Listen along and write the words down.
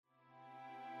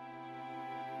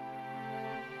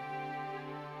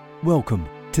Welcome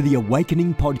to the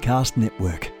Awakening Podcast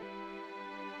Network.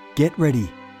 Get ready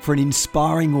for an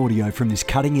inspiring audio from this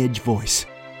cutting-edge voice.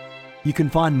 You can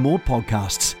find more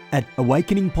podcasts at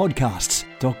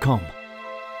awakeningpodcasts.com.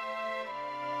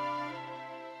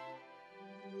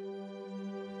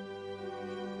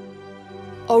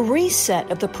 A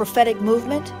reset of the prophetic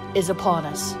movement is upon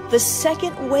us. The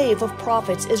second wave of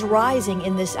prophets is rising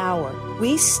in this hour.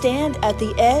 We stand at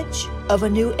the edge of a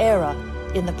new era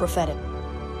in the prophetic.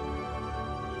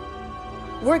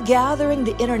 We're gathering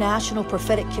the international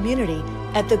prophetic community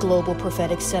at the Global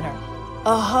Prophetic Center,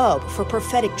 a hub for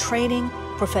prophetic training,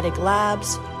 prophetic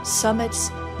labs, summits,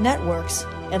 networks,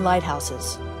 and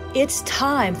lighthouses. It's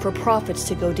time for prophets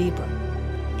to go deeper.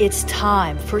 It's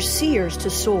time for seers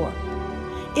to soar.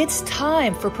 It's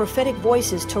time for prophetic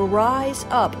voices to rise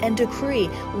up and decree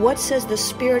what says the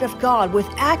Spirit of God with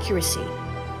accuracy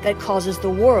that causes the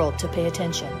world to pay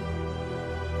attention.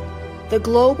 The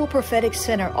Global Prophetic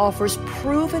Center offers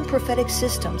proven prophetic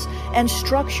systems and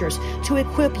structures to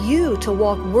equip you to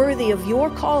walk worthy of your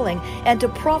calling and to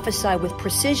prophesy with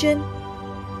precision,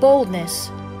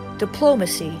 boldness,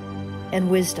 diplomacy, and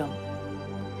wisdom.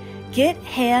 Get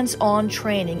hands-on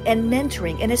training and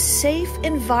mentoring in a safe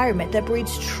environment that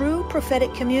breeds true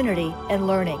prophetic community and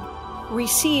learning.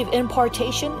 Receive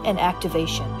impartation and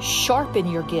activation. Sharpen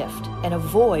your gift and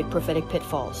avoid prophetic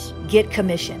pitfalls. Get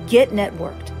commissioned. Get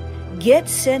networked. Get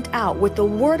sent out with the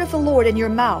word of the Lord in your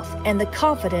mouth and the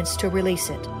confidence to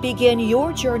release it. Begin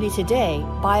your journey today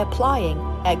by applying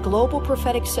at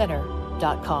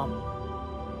globalpropheticcenter.com.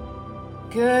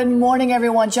 Good morning,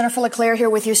 everyone. Jennifer LeClaire here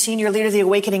with you, Senior Leader of the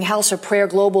Awakening House of Prayer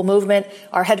Global Movement.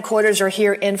 Our headquarters are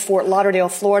here in Fort Lauderdale,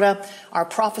 Florida. Our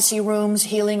prophecy rooms,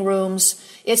 healing rooms,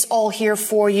 it's all here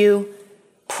for you.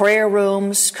 Prayer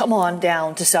rooms, come on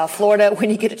down to South Florida when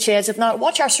you get a chance. If not,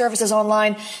 watch our services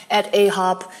online at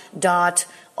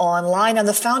ahop.online. I'm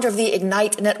the founder of the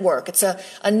Ignite Network. It's a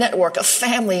network, a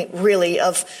family, really,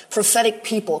 of prophetic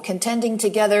people contending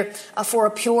together for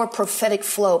a pure prophetic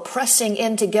flow, pressing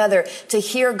in together to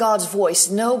hear God's voice,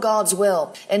 know God's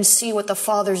will, and see what the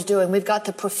Father's doing. We've got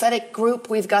the prophetic group.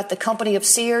 We've got the company of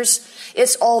seers.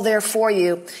 It's all there for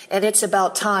you, and it's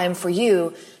about time for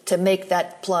you to make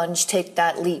that plunge, take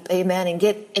that leap, amen, and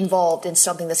get involved in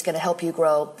something that's going to help you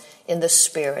grow in the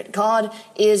Spirit. God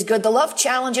is good. The Love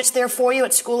Challenge, it's there for you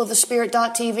at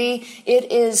schoolofthespirit.tv.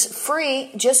 It is free.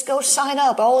 Just go sign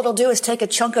up. All it'll do is take a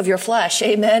chunk of your flesh,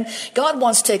 amen. God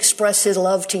wants to express His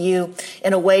love to you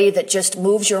in a way that just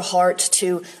moves your heart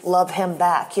to love Him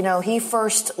back. You know, He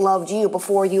first loved you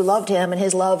before you loved Him, and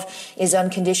His love is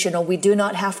unconditional. We do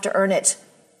not have to earn it.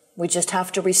 We just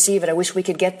have to receive it. I wish we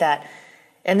could get that.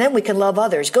 And then we can love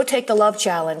others. Go take the Love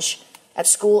Challenge at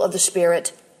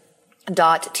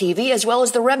schoolofthespirit.tv, as well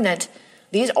as the Remnant.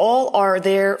 These all are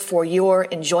there for your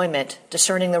enjoyment,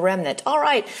 discerning the remnant. All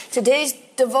right, today's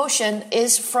devotion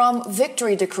is from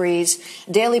Victory Decrees,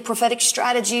 Daily Prophetic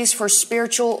Strategies for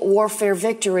Spiritual Warfare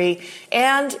Victory.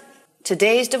 And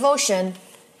today's devotion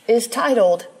is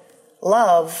titled,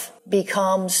 Love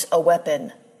Becomes a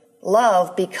Weapon.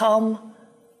 Love becomes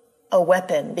a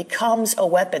weapon.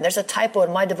 There's a typo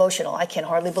in my devotional. I can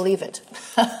hardly believe it.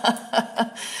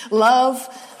 Love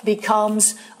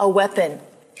becomes a weapon.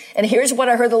 And here's what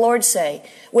I heard the Lord say.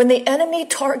 When the enemy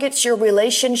targets your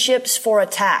relationships for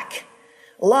attack,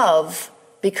 love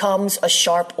becomes a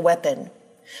sharp weapon.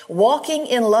 Walking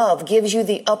in love gives you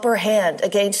the upper hand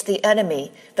against the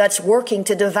enemy that's working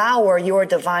to devour your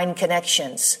divine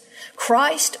connections.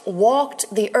 Christ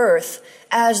walked the earth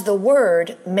as the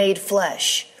Word made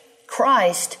flesh.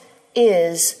 Christ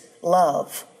is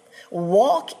love.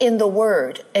 Walk in the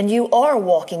Word, and you are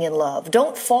walking in love.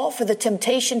 Don't fall for the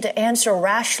temptation to answer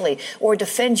rashly or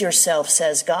defend yourself,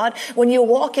 says God. When you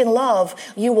walk in love,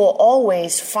 you will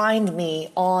always find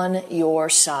me on your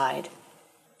side.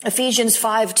 Ephesians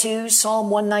 5:2, Psalm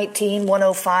 119,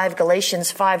 105,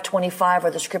 Galatians 5:25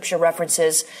 are the scripture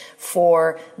references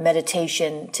for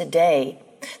meditation today.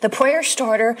 The prayer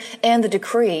starter and the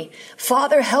decree.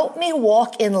 Father, help me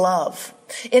walk in love.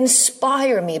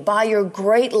 Inspire me by your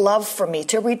great love for me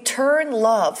to return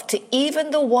love to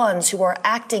even the ones who are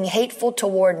acting hateful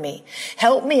toward me.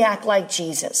 Help me act like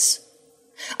Jesus.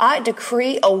 I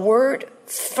decree the word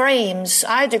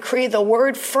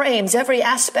frames every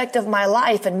aspect of my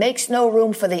life and makes no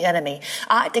room for the enemy.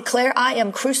 I declare I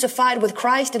am crucified with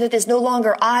Christ, and it is no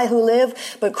longer I who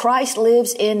live, but Christ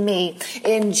lives in me.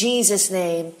 In Jesus'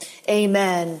 name,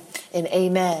 amen and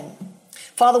amen.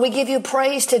 Father, we give you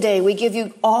praise today. We give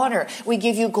you honor. We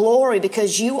give you glory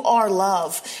because you are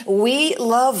love. We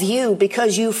love you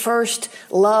because you first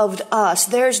loved us.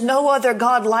 There's no other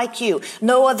God like you.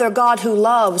 No other God who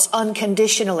loves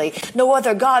unconditionally. No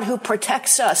other God who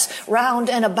protects us round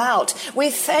and about. We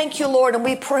thank you, Lord, and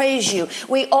we praise you.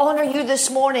 We honor you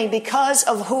this morning because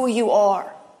of who you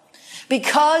are.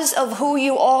 Because of who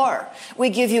you are, we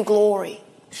give you glory.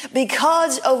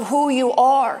 Because of who you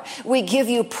are, we give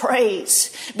you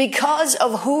praise. Because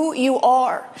of who you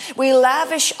are, we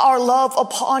lavish our love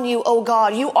upon you, O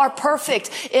God. You are perfect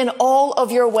in all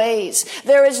of your ways.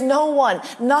 There is no one,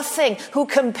 nothing who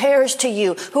compares to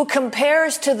you, who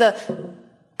compares to the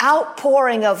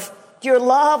outpouring of your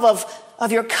love,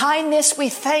 of your kindness. We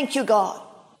thank you, God.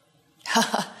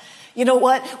 You know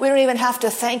what? We don't even have to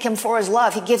thank him for his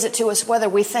love. He gives it to us whether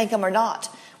we thank him or not.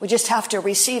 We just have to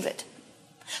receive it.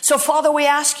 So, Father, we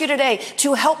ask you today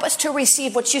to help us to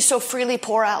receive what you so freely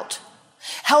pour out.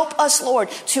 Help us, Lord,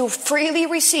 to freely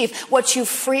receive what you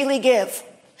freely give.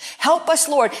 Help us,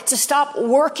 Lord, to stop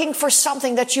working for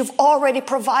something that you've already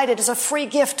provided as a free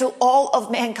gift to all of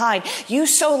mankind. You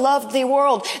so loved the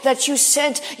world that you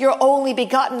sent your only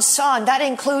begotten Son. That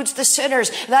includes the sinners.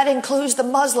 That includes the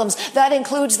Muslims. That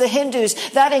includes the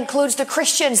Hindus. That includes the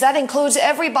Christians. That includes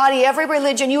everybody, every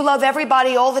religion. You love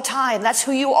everybody all the time. That's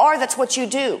who you are. That's what you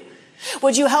do.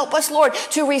 Would you help us, Lord,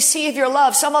 to receive your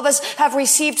love? Some of us have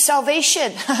received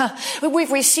salvation.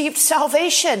 We've received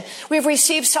salvation. We've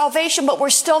received salvation, but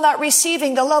we're still not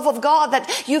receiving the love of God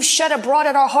that you've shed abroad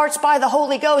in our hearts by the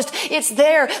Holy Ghost. It's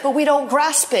there, but we don't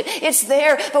grasp it. It's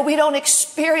there, but we don't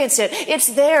experience it. It's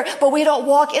there, but we don't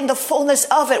walk in the fullness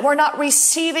of it. We're not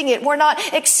receiving it. We're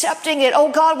not accepting it.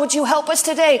 Oh God, would you help us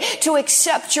today to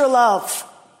accept your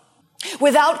love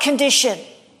without condition,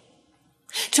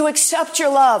 to accept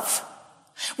your love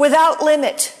without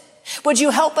limit. Would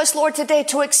you help us, Lord, today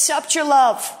to accept your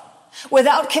love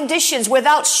without conditions,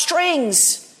 without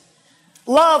strings.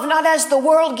 Love not as the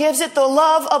world gives it. The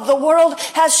love of the world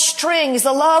has strings.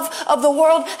 The love of the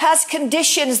world has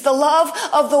conditions. The love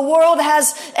of the world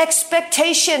has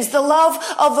expectations. The love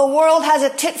of the world has a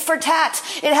tit for tat.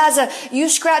 It has a, you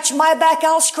scratch my back,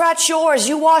 I'll scratch yours.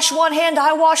 You wash one hand,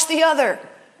 I wash the other.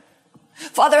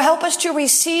 Father, help us to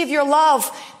receive your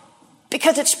love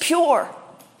because it's pure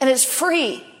and it's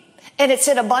free and it's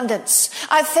in abundance.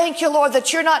 I thank you, Lord,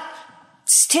 that you're not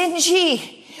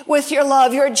stingy with your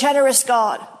love. You're a generous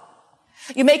God.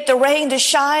 You make the rain to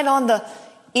shine on the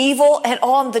evil and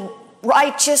on the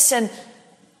righteous, and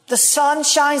the sun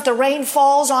shines, the rain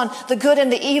falls on the good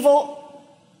and the evil.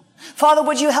 Father,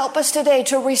 would you help us today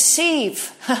to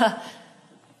receive,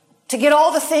 to get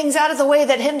all the things out of the way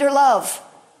that hinder love,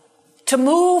 to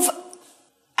move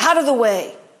out of the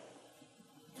way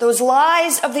those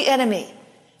lies of the enemy,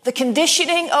 the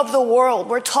conditioning of the world.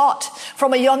 We're taught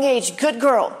from a young age, good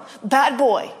girl, bad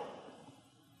boy.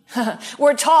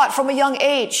 We're taught from a young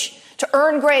age to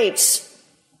earn grades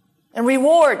and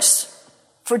rewards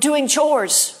for doing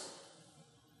chores.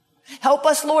 Help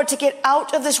us, Lord, to get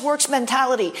out of this works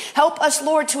mentality. Help us,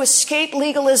 Lord, to escape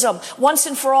legalism once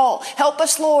and for all. Help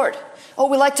us, Lord. Oh,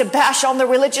 we like to bash on the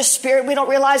religious spirit. We don't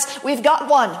realize we've got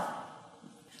one.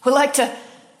 We like to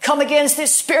come against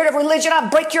this spirit of religion. I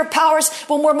break your powers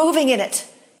when we're moving in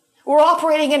it. We're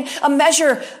operating in a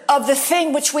measure of the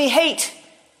thing which we hate.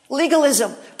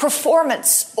 Legalism,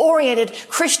 performance-oriented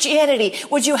Christianity.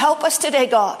 Would you help us today,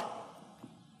 God,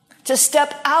 to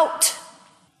step out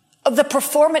of the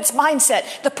performance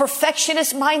mindset, the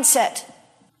perfectionist mindset,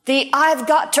 the I've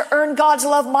got to earn God's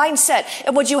love mindset.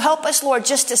 And would you help us, Lord,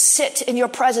 just to sit in your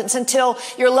presence until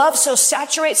your love so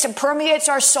saturates and permeates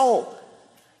our soul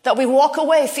that we walk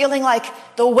away feeling like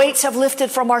the weights have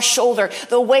lifted from our shoulder,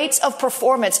 the weights of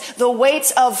performance, the weights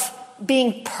of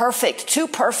being perfect, too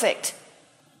perfect,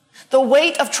 the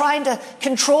weight of trying to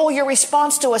control your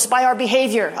response to us by our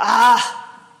behavior.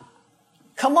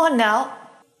 Come on now.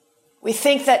 We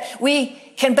think that we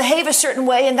can behave a certain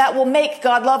way and that will make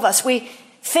God love us. We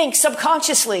think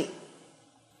subconsciously,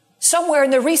 somewhere in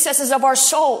the recesses of our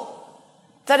soul,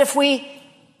 that if we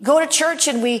go to church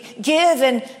and we give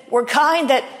and we're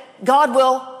kind, that God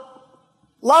will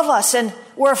love us. And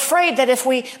we're afraid that if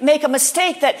we make a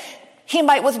mistake, that he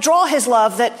might withdraw his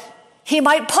love, that he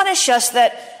might punish us,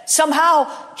 that somehow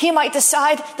he might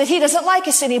decide that he doesn't like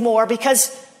us anymore because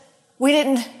we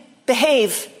didn't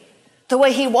behave the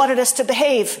way he wanted us to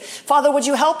behave. Father, would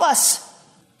you help us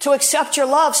to accept your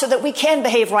love so that we can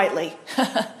behave rightly,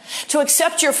 to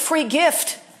accept your free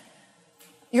gift,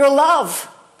 your love,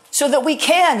 so that we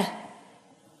can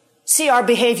see our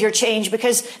behavior change,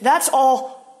 because that's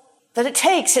all that it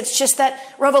takes. It's just that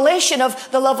revelation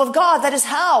of the love of God. That is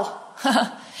how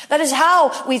That is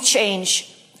how we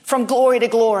change from glory to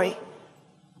glory.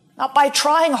 Not by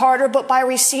trying harder, but by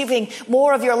receiving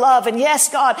more of your love. And yes,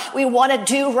 God, we want to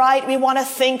do right. We want to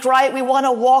think right. We want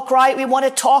to walk right. We want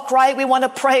to talk right. We want to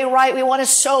pray right. We want to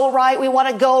sow right. We want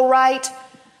to go right.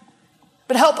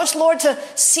 But help us, Lord, to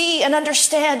see and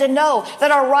understand and know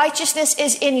that our righteousness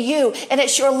is in you. And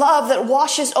it's your love that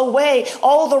washes away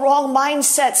all the wrong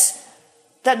mindsets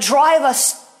that drive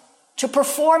us to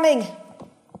performing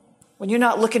when you're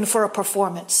not looking for a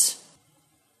performance.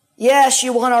 Yes,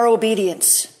 you want our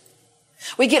obedience.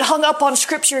 We get hung up on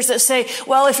scriptures that say,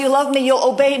 well, if you love me, you'll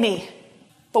obey me.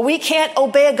 But we can't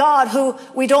obey a God who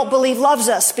we don't believe loves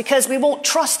us because we won't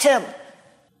trust him.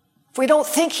 If we don't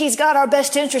think he's got our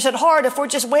best interest at heart, if we're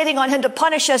just waiting on him to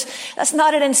punish us, that's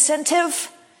not an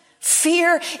incentive.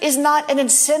 Fear is not an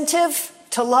incentive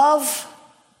to love.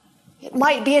 It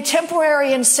might be a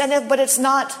temporary incentive, but it's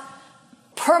not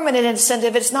permanent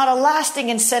incentive. It's not a lasting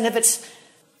incentive. It's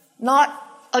not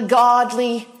a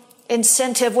godly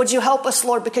incentive. Would you help us,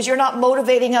 Lord? Because you're not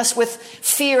motivating us with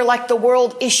fear like the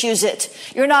world issues it.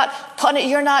 You're not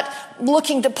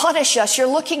looking to punish us. You're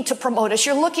looking to promote us.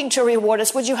 You're looking to reward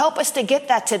us. Would you help us to get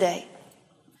that today?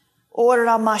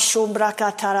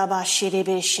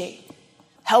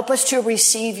 Help us to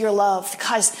receive your love.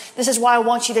 Guys, this is why I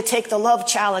want you to take the love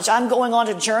challenge. I'm going on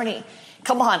a journey.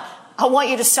 Come on. I want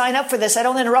you to sign up for this. I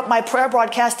don't interrupt my prayer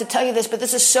broadcast to tell you this, but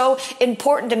this is so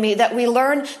important to me that we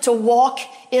learn to walk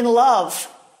in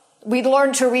love. We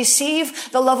learn to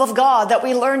receive the love of God, that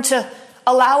we learn to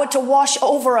allow it to wash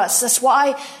over us. That's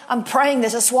why I'm praying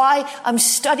this. That's why I'm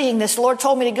studying this. The Lord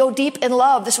told me to go deep in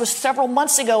love. This was several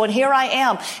months ago, and here I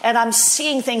am, and I'm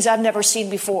seeing things I've never seen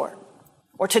before,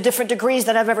 or to different degrees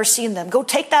that I've ever seen them. Go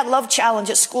take that love challenge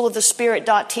at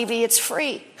schoolofthespirit.tv. It's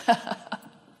free.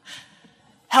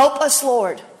 Help us,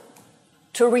 Lord,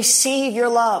 to receive your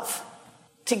love,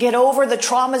 to get over the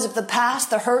traumas of the past,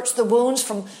 the hurts, the wounds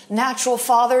from natural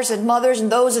fathers and mothers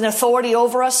and those in authority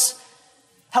over us.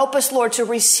 Help us, Lord, to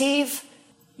receive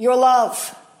your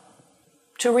love,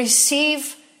 to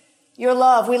receive your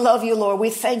love. We love you, Lord. We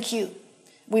thank you.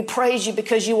 We praise you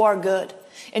because you are good,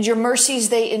 and your mercies,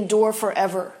 they endure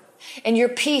forever. And your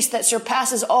peace that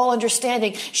surpasses all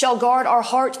understanding shall guard our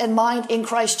heart and mind in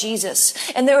Christ Jesus.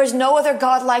 And there is no other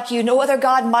God like you, no other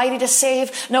God mighty to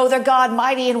save, no other God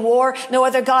mighty in war, no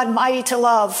other God mighty to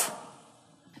love.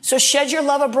 So shed your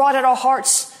love abroad at our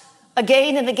hearts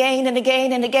again and again and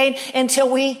again and again until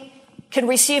we can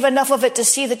receive enough of it to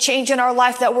see the change in our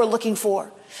life that we're looking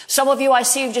for. Some of you, I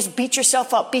see you just beat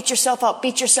yourself up, beat yourself up,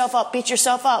 beat yourself up, beat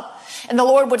yourself up. And the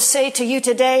Lord would say to you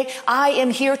today, I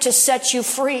am here to set you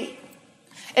free.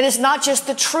 And it's not just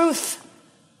the truth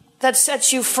that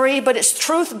sets you free, but it's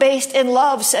truth based in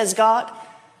love, says God.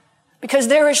 Because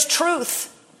there is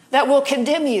truth that will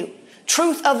condemn you.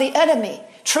 Truth of the enemy.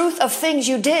 Truth of things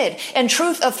you did. And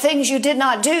truth of things you did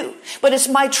not do. But it's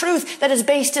my truth that is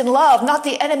based in love, not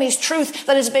the enemy's truth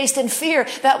that is based in fear,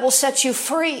 that will set you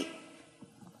free.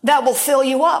 That will fill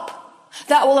you up.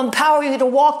 That will empower you to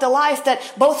walk the life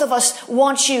that both of us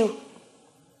want you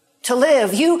to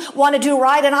live. You want to do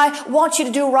right, and I want you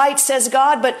to do right, says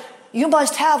God, but you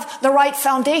must have the right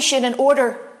foundation in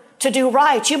order to do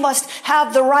right. You must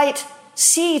have the right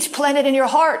seeds planted in your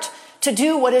heart to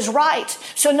do what is right.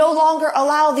 So no longer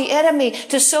allow the enemy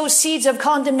to sow seeds of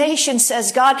condemnation,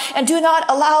 says God, and do not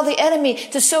allow the enemy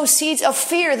to sow seeds of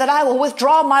fear that I will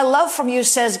withdraw my love from you,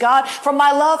 says God, for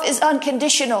my love is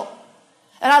unconditional.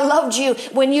 And I loved you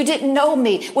when you didn't know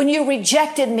me, when you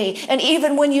rejected me, and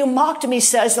even when you mocked me,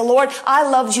 says the Lord, I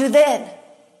loved you then.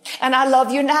 And I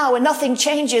love you now, and nothing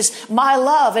changes my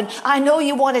love. And I know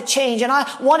you want to change, and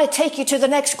I want to take you to the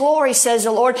next glory, says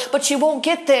the Lord, but you won't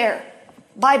get there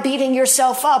by beating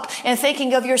yourself up and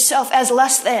thinking of yourself as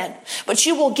less than. But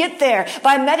you will get there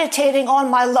by meditating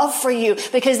on my love for you,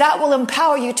 because that will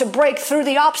empower you to break through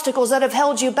the obstacles that have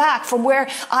held you back from where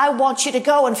I want you to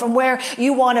go and from where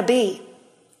you want to be.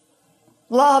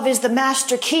 Love is the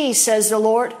master key, says the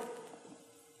Lord.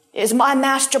 It is my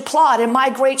master plot and my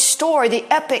great story, the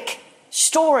epic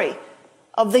story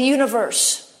of the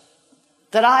universe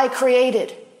that I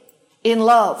created in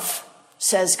love,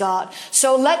 says God.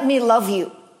 So let me love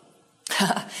you.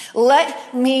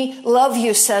 Let me love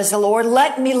you, says the Lord.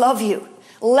 Let me love you.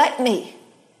 Let me.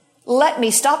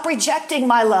 Stop rejecting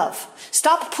my love.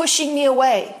 Stop pushing me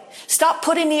away. Stop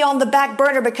putting me on the back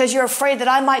burner because you're afraid that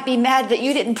I might be mad that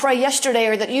you didn't pray yesterday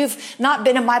or that you've not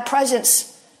been in my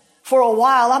presence for a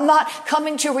while. I'm not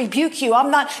coming to rebuke you.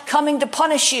 I'm not coming to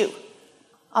punish you.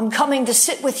 I'm coming to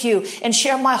sit with you and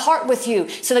share my heart with you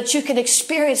so that you can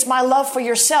experience my love for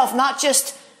yourself, not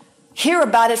just hear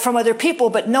about it from other people,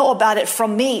 but know about it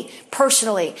from me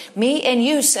personally. Me and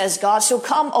you, says God. So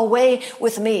come away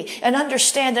with me and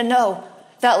understand and know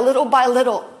that little by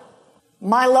little,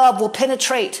 my love will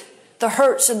penetrate the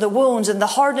hurts and the wounds and the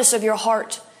hardness of your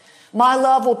heart. My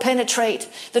love will penetrate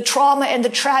the trauma and the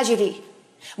tragedy.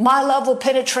 My love will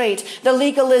penetrate the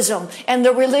legalism and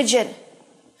the religion.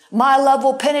 My love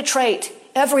will penetrate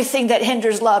everything that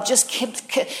hinders love. Just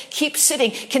keep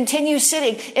sitting, continue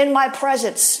sitting in my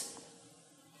presence.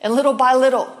 And little by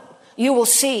little, you will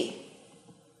see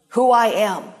who I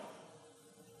am.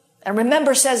 And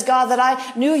remember, says God, that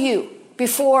I knew you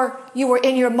before you were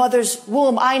in your mother's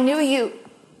womb. I knew you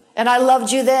and I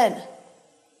loved you then.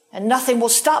 And nothing will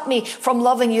stop me from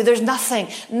loving you. There's nothing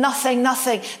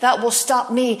that will stop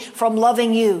me from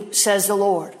loving you, says the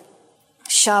Lord.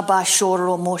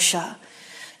 Shabashoromosha.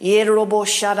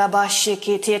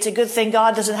 It's a good thing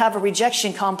God doesn't have a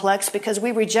rejection complex, because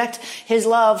we reject his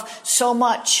love so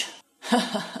much.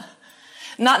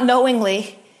 Not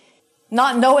knowingly,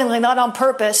 not on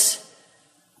purpose,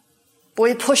 but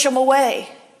we push him away.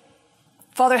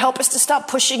 Father, help us to stop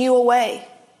pushing you away.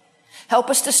 Help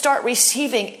us to start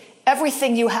receiving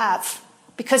everything you have,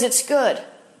 because it's good.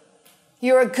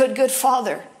 You're a good, good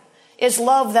Father. It's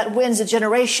love that wins a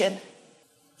generation.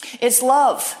 It's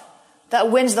love that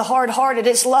wins the hard-hearted.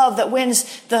 It's love that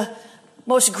wins the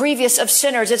most grievous of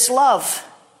sinners. It's love.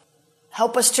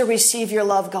 Help us to receive your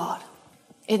love, God.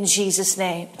 In Jesus'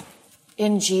 name.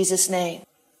 In Jesus' name.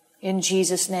 In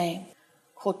Jesus' name.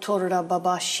 I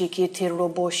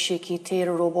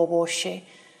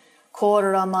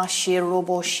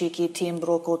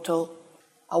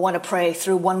want to pray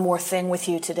through one more thing with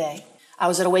you today. I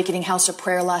was at Awakening House of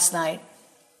Prayer last night.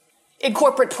 In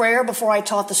corporate prayer, before I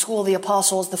taught the School of the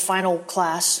Apostles, the final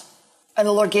class, and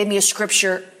the Lord gave me a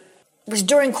scripture. It was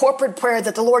during corporate prayer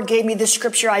that the Lord gave me this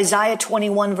scripture, Isaiah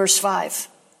 21, verse 5.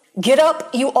 Get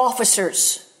up, you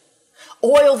officers.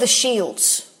 Oil the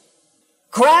shields.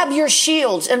 Grab your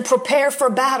shields and prepare for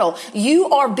battle.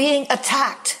 You are being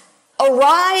attacked.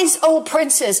 Arise, O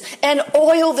princes, and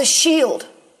oil the shield.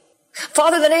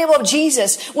 Father, in the name of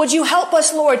Jesus, would you help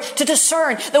us, Lord, to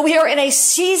discern that we are in a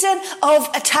season of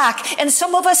attack. And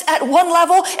some of us at one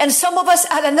level and some of us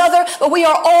at another, but we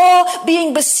are all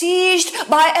being besieged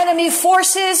by enemy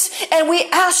forces. And we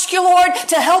ask you, Lord,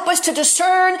 to help us to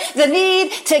discern the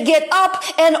need to get up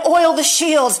and oil the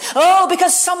shields. Oh,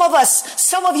 because some of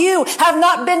you have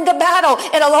not been to battle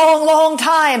in a long, long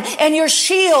time. And your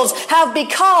shields have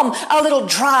become a little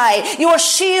dry. Your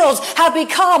shields have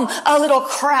become a little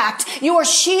cracked. Your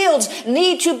shields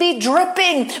need to be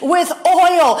dripping with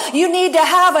oil. You need to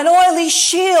have an oily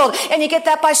shield. And you get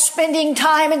that by spending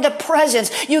time in the presence.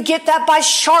 You get that by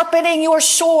sharpening your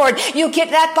sword. You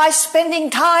get that by spending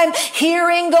time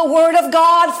hearing the word of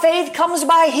God. Faith comes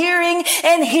by hearing,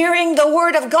 and hearing the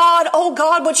word of God. Oh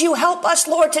God, would you help us,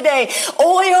 Lord, today?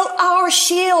 Oil our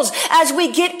shields as we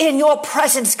get in your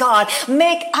presence, God.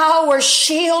 Make our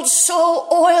shields so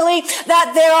oily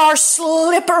that they are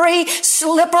slippery,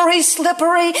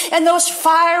 and those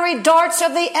fiery darts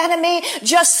of the enemy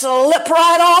just slip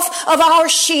right off of our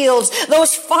shields.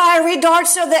 Those fiery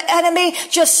darts of the enemy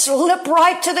just slip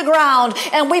right to the ground,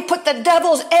 and we put the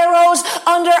devil's arrows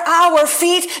under our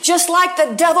feet, just like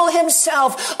the devil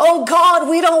himself. Oh God,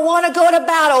 we don't want to go to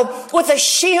battle with a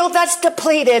shield that's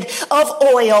depleted of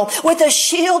oil, with a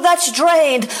shield that's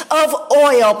drained of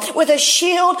oil, with a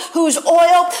shield whose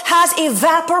oil has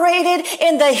evaporated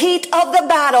in the heat of the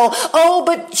battle. Oh,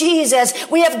 but Jesus,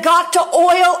 we have got to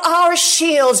oil our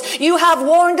shields. You have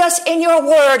warned us in your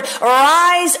word.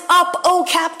 Rise up, O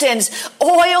captains.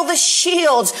 Oil the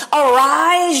shields.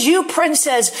 Arise, you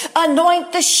princes.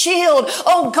 Anoint the shield.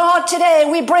 Oh God, today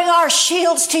we bring our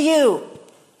shields to you.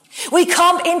 We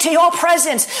come into your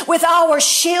presence with our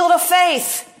shield of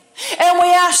faith. And we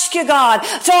ask you, God,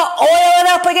 to oil it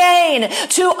up again,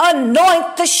 to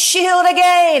anoint the shield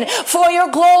again for your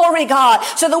glory, God,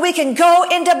 so that we can go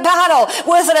into battle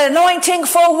with an anointing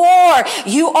for war.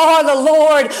 You are the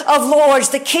Lord of lords,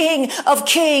 the King of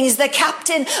kings, the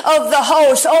captain of the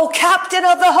host. Oh, captain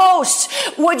of the host,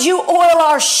 would you oil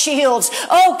our shields?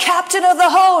 Oh, captain of the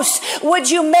host, would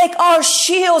you make our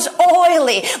shields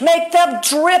oily? Make them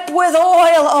drip with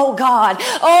oil, oh God.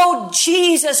 Oh,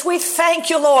 Jesus, we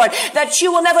thank you, Lord, that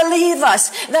you will never leave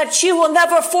us, that you will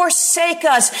never forsake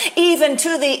us, even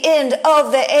to the end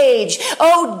of the age.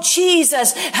 Oh,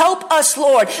 Jesus, help us,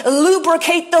 Lord.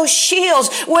 Lubricate those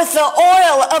shields with the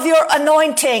oil of your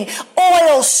anointing.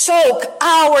 oil soak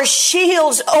our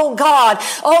shields, oh God.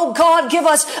 Oh God, give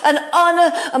us an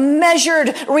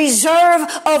unmeasured reserve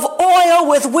of oil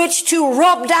with which to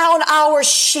rub down our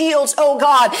shields, oh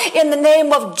God, in the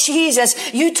name of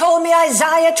Jesus. You told me,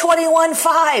 Isaiah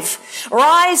 21:5,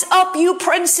 rise up, you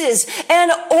princes,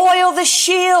 and oil the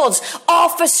shields.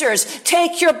 Officers,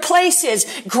 take your places.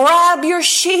 Grab your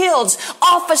shields.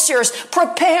 Officers,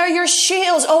 prepare your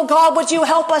shields. Oh God, would you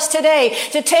help us today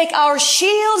to take our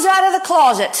shields out of the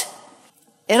closet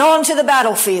and onto the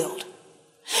battlefield.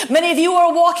 Many of you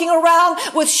are walking around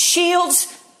with shields.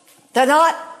 They're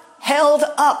not held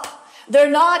up. They're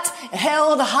not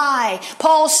held high.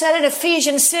 Paul said in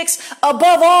Ephesians 6,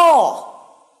 above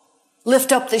all,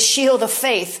 lift up the shield of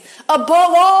faith.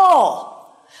 Above all,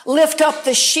 lift up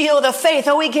the shield of faith.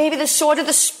 Oh, he gave you the sword of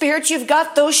the Spirit. You've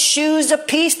got those shoes of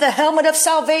peace. The helmet of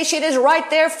salvation is right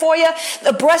there for you.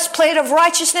 The breastplate of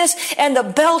righteousness and the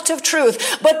belt of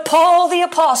truth. But Paul the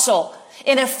apostle,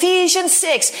 in Ephesians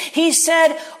 6, he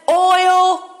said,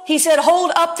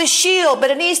 hold up the shield, but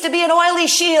it needs to be an oily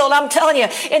shield. I'm telling you,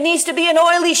 it needs to be an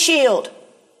oily shield.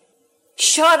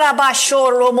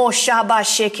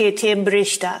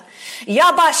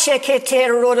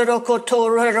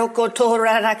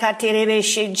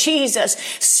 Jesus,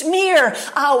 smear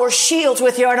our shields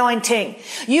with your anointing.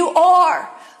 You are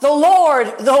the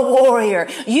Lord, the warrior.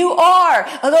 You are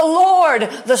the Lord,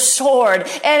 the sword.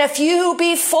 And if you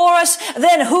be for us,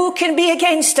 then who can be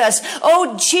against us?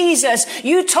 Oh, Jesus,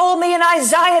 you told me in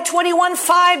Isaiah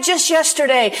 21:5 just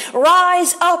yesterday,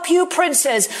 rise up, you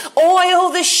princes, oil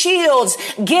the shields,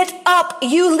 get up,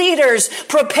 you leaders,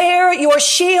 prepare your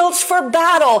shields for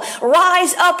battle,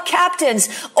 rise up, captains,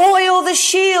 oil the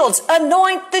shields,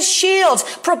 anoint the shields,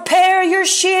 prepare your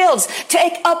shields,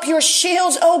 take up your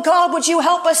shields. Oh God, would you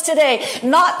help us today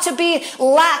not to be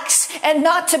lax and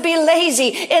not to be lazy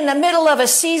in the middle of a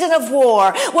season of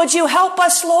war. Would you help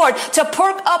us, Lord, to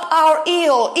perk up our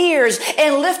ears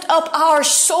and lift up our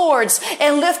swords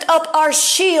and lift up our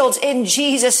shields in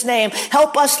Jesus' name.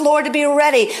 Help us, Lord, to be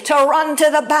ready to run to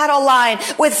the battle line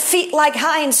with feet like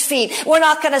hinds feet. We're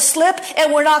not going to slip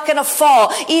and we're not going to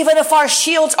fall. Even if our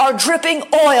shields are dripping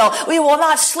oil, we will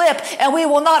not slip and we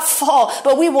will not fall,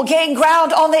 but we will gain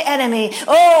ground on the enemy.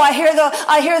 Oh, I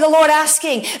hear the Lord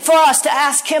asking for us to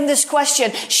ask him this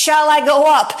question. Shall I go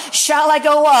up? Shall I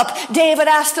go up? David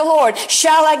asked the Lord,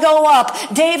 shall I go up?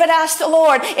 David asked the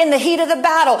Lord in the heat of the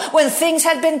battle when things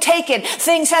had been taken,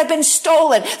 things had been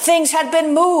stolen, things had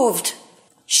been moved.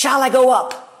 Shall I go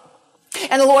up?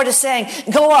 And the Lord is saying,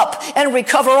 go up and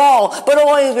recover all, but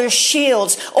oil your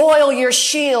shields, oil your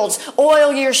shields,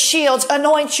 oil your shields,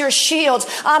 anoint your shields.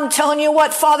 I'm telling you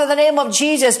what, Father, in the name of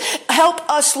Jesus, help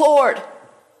us, Lord,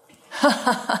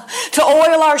 to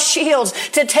oil our shields,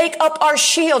 to take up our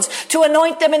shields, to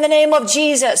anoint them in the name of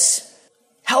Jesus.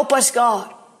 Help us, God.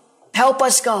 Help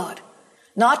us, God.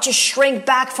 Not to shrink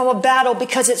back from a battle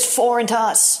because it's foreign to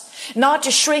us. Not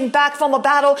to shrink back from a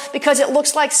battle because it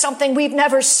looks like something we've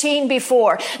never seen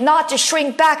before. Not to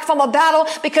shrink back from a battle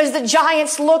because the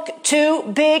giants look too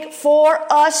big for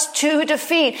us to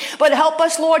defeat. But help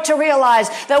us, Lord, to realize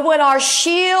that when our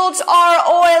shields are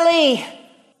oily,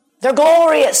 they're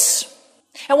glorious.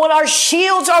 And when our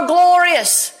shields are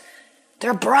glorious,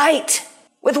 they're bright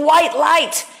with white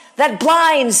light that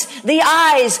blinds the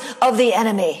eyes of the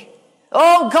enemy.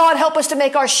 Oh God, help us to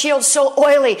make our shields so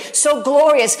oily, so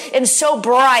glorious, and so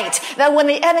bright that when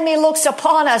the enemy looks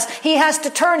upon us, he has to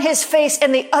turn his face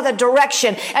in the other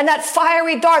direction. And that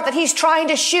fiery dart that he's trying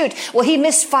to shoot, well, he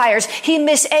misfires, he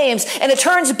misaims, and it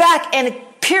turns back and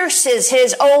pierces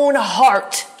his own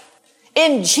heart.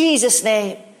 In Jesus'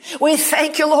 name. We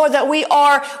thank you, Lord, that we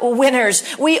are winners.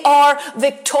 We are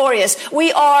victorious.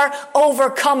 We are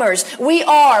overcomers. We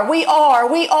are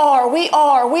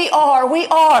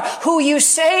who you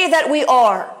say that we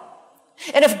are.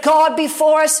 And if God be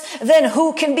for us, then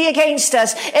who can be against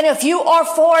us? And if you are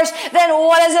for us, then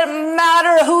what does it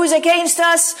matter who's against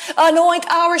us? Anoint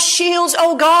our shields,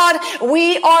 oh God.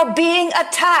 We are being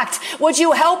attacked. Would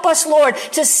you help us, Lord,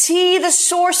 to see the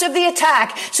source of the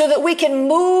attack so that we can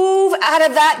move out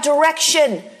of that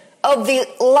direction of the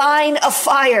line of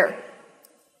fire?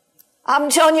 I'm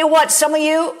telling you what, some of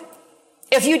you,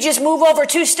 if you just move over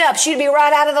 2 steps, you'd be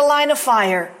right out of the line of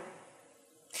fire.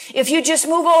 If you just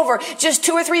move over just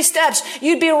 2 or 3 steps,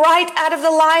 you'd be right out of the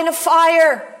line of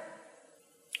fire.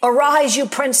 Arise, you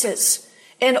princes,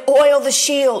 and oil the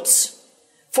shields,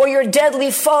 for your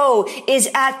deadly foe is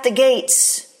at the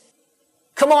gates.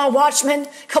 Come on, watchmen.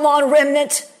 Come on,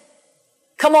 remnant.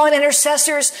 Come on,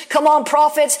 intercessors. Come on,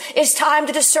 prophets. It's time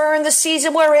to discern the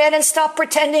season we're in and stop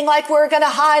pretending like we're going to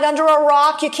hide under a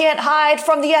rock. You can't hide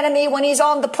from the enemy when he's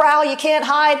on the prowl. You can't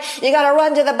hide. You got to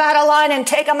run to the battle line and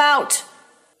take him out.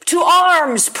 To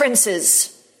arms,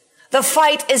 princes. The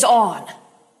fight is on.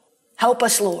 Help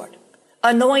us, Lord.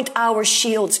 Anoint our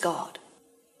shields, God.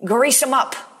 Grease them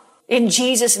up in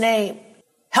Jesus' name.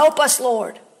 Help us,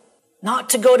 Lord,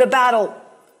 not to go to battle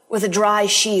with a dry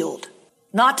shield.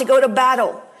 Not to go to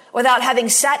battle without having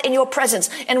sat in your presence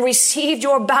and received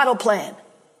your battle plan.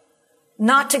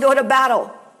 Not to go to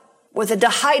battle with a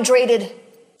dehydrated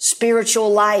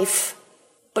spiritual life,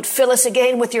 but fill us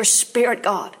again with your Spirit,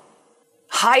 God.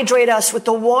 Hydrate us with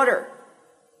the water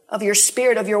of your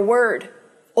Spirit, of your word.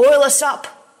 Oil us up.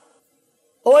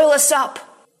 Oil us up.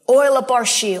 Oil up our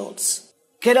shields.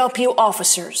 Get up, you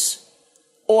officers.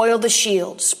 Oil the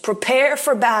shields. Prepare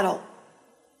for battle.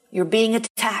 You're being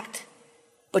attacked.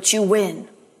 But you win.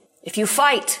 If you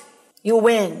fight, you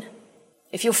win.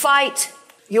 If you fight,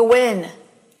 you win.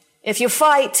 If you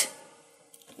fight,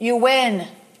 you win.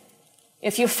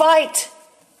 If you fight,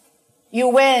 you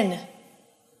win.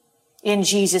 In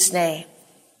Jesus' name.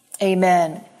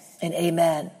 Amen and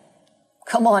amen.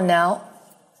 Come on now.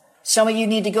 Some of you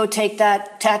need to go take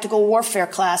that tactical warfare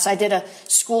class. I did a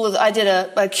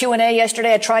Q&A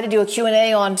yesterday. I tried to do a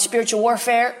Q&A on spiritual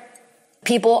warfare.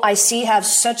 People I see have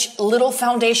such little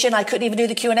foundation, I couldn't even do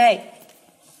the Q&A. I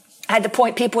had to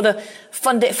point people to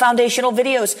foundational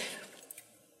videos.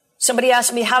 Somebody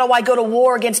asked me, how do I go to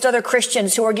war against other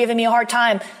Christians who are giving me a hard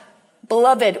time?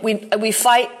 Beloved, we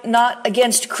fight not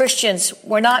against Christians.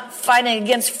 We're not fighting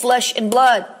against flesh and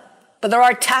blood. But there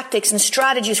are tactics and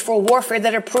strategies for warfare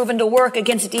that are proven to work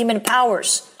against demon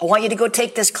powers. I want you to go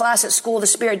take this class at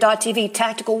schoolofthespirit.tv,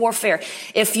 tactical warfare.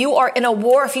 If you are in a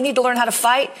war, if you need to learn how to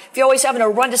fight, if you're always having to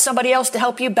run to somebody else to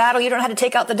help you battle, you don't know how to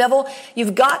take out the devil,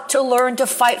 you've got to learn to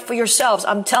fight for yourselves.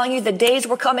 I'm telling you, the days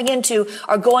we're coming into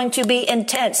are going to be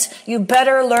intense. You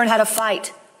better learn how to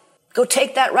fight. Go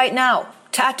take that right now.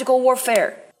 Tactical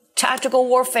warfare. Tactical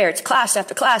warfare. It's class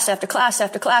after class after class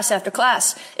after class after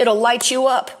class. It'll light you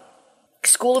up.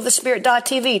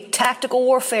 Schoolofthespirit.tv, tactical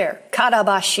warfare.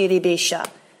 Karabashiribisha.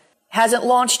 Hasn't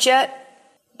launched yet.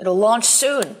 It'll launch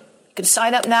soon. You can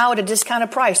sign up now at a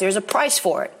discounted price. There's a price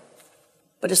for it.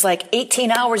 But it's like 18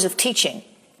 hours of teaching.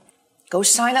 Go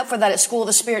sign up for that at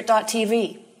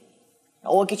schoolofthespirit.tv.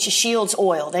 Or get your shields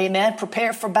oiled. Amen.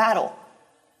 Prepare for battle.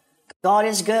 God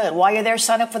is good. While you're there,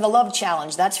 sign up for the Love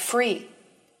Challenge. That's free.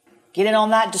 Get in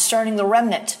on that, discerning the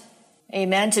remnant.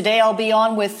 Amen. Today I'll be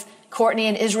on with Courtney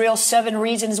and Israel, 7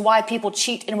 reasons why people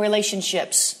cheat in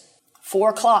relationships. 4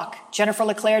 o'clock,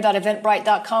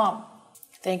 jenniferleclaire.eventbrite.com.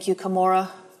 Thank you, Kamora.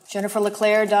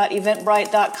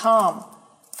 jenniferleclaire.eventbrite.com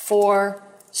for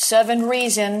 7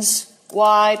 reasons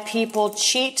why people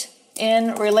cheat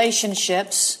in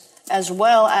relationships, as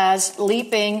well as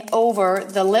leaping over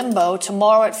the limbo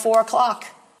tomorrow at 4 o'clock.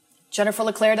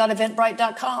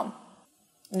 jenniferleclaire.eventbrite.com.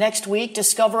 Next week,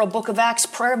 discover a Book of Acts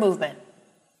prayer movement.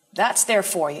 That's there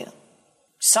for you.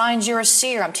 Signs you're a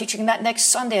seer. I'm teaching that next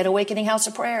Sunday at Awakening House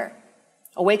of Prayer.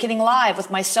 Awakening Live with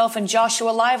myself and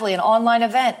Joshua Lively, an online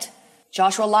event.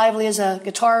 Joshua Lively is a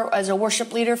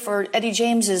worship leader for Eddie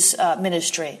James's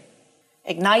ministry.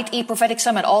 Ignite, E-Prophetic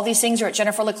Summit. All these things are at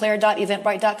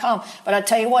jenniferleclaire.eventbrite.com. But I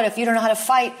tell you what, if you don't know how to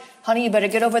fight, honey, you better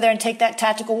get over there and take that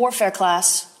tactical warfare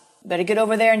class. You better get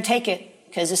over there and take it,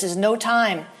 because this is no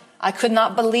time. I could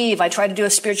not believe I tried to do a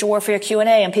spiritual warfare Q&A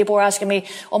and people were asking me,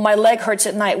 oh, my leg hurts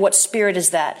at night. What spirit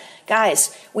is that? Guys,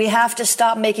 we have to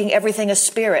stop making everything a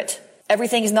spirit.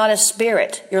 Everything is not a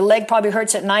spirit. Your leg probably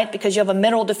hurts at night because you have a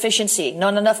mineral deficiency,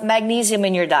 not enough magnesium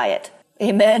in your diet.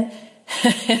 Amen.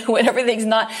 When everything's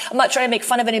not, I'm not trying to make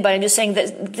fun of anybody. I'm just saying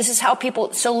that this is how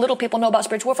so little people know about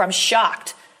spiritual warfare. I'm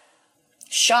shocked.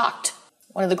 Shocked.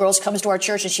 One of the girls comes to our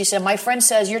church and she said, my friend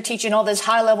says you're teaching all this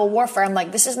high-level warfare. I'm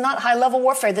like, this is not high-level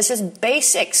warfare. This is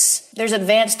basics. There's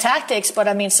advanced tactics, but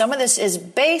I mean, some of this is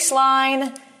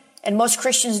baseline, and most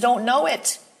Christians don't know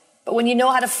it. But when you know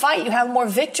how to fight, you have more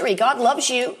victory. God loves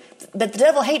you, but the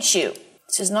devil hates you.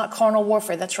 This is not carnal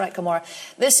warfare. That's right, Kamara.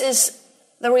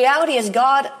 The reality is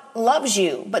God loves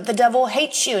you, but the devil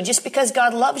hates you. And just because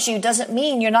God loves you doesn't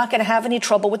mean you're not going to have any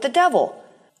trouble with the devil.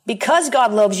 Because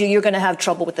God loves you, you're going to have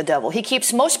trouble with the devil. He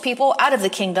keeps most people out of the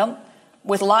kingdom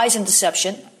with lies and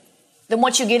deception. Then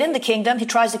once you get in the kingdom, he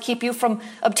tries to keep you from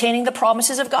obtaining the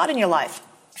promises of God in your life.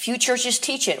 Few churches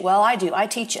teach it. Well, I do. I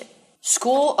teach it.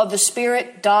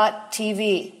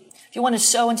 Schoolofthespirit.tv. If you want to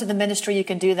sow into the ministry, you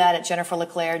can do that at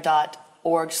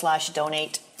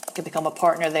jenniferleclaire.org/donate. You can become a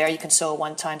partner there. You can sow a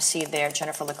one-time seed there,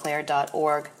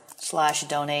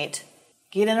 jenniferleclaire.org/donate.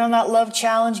 Get in on that love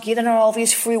challenge. Get in on all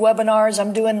these free webinars.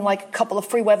 I'm doing like a couple of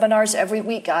free webinars every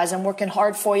week, guys. I'm working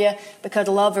hard for you because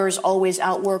lovers always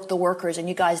outwork the workers, and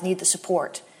you guys need the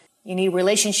support. You need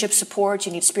relationship support.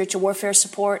 You need spiritual warfare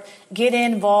support. Get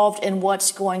involved in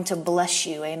what's going to bless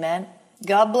you. Amen.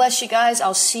 God bless you guys.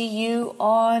 I'll see you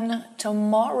on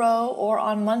tomorrow or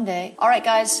on Monday. All right,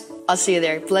 guys. I'll see you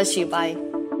there. Bless you. Bye.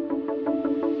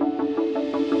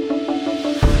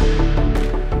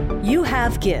 You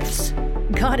have gifts.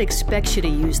 God expects you to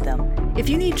use them. If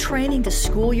you need training to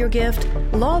school your gift,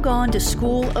 log on to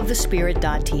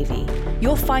schoolofthespirit.tv.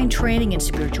 You'll find training in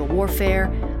spiritual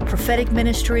warfare, prophetic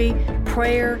ministry,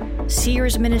 prayer,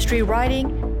 seers ministry,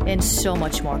 writing, and so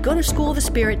much more. Go to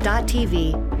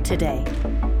schoolofthespirit.tv today.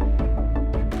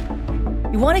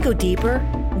 You want to go deeper?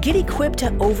 Get equipped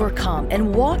to overcome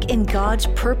and walk in God's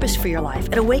purpose for your life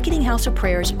at Awakening House of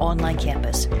Prayer's online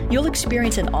campus. You'll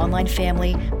experience an online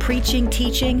family, preaching,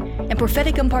 teaching, and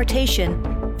prophetic impartation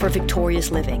for victorious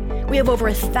living. We have over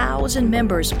 1,000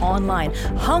 members online,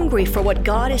 hungry for what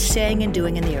God is saying and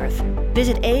doing in the earth.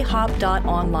 Visit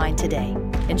ahop.online today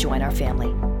and join our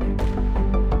family.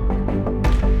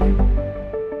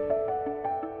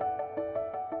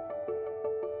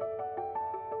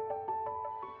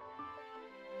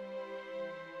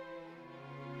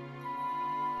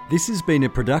 This has been a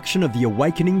production of the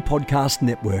Awakening Podcast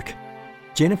Network.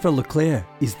 Jennifer LeClaire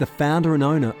is the founder and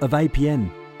owner of APN.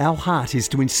 Our heart is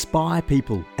to inspire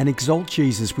people and exalt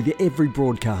Jesus with every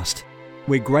broadcast.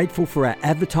 We're grateful for our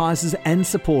advertisers and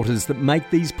supporters that make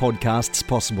these podcasts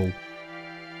possible.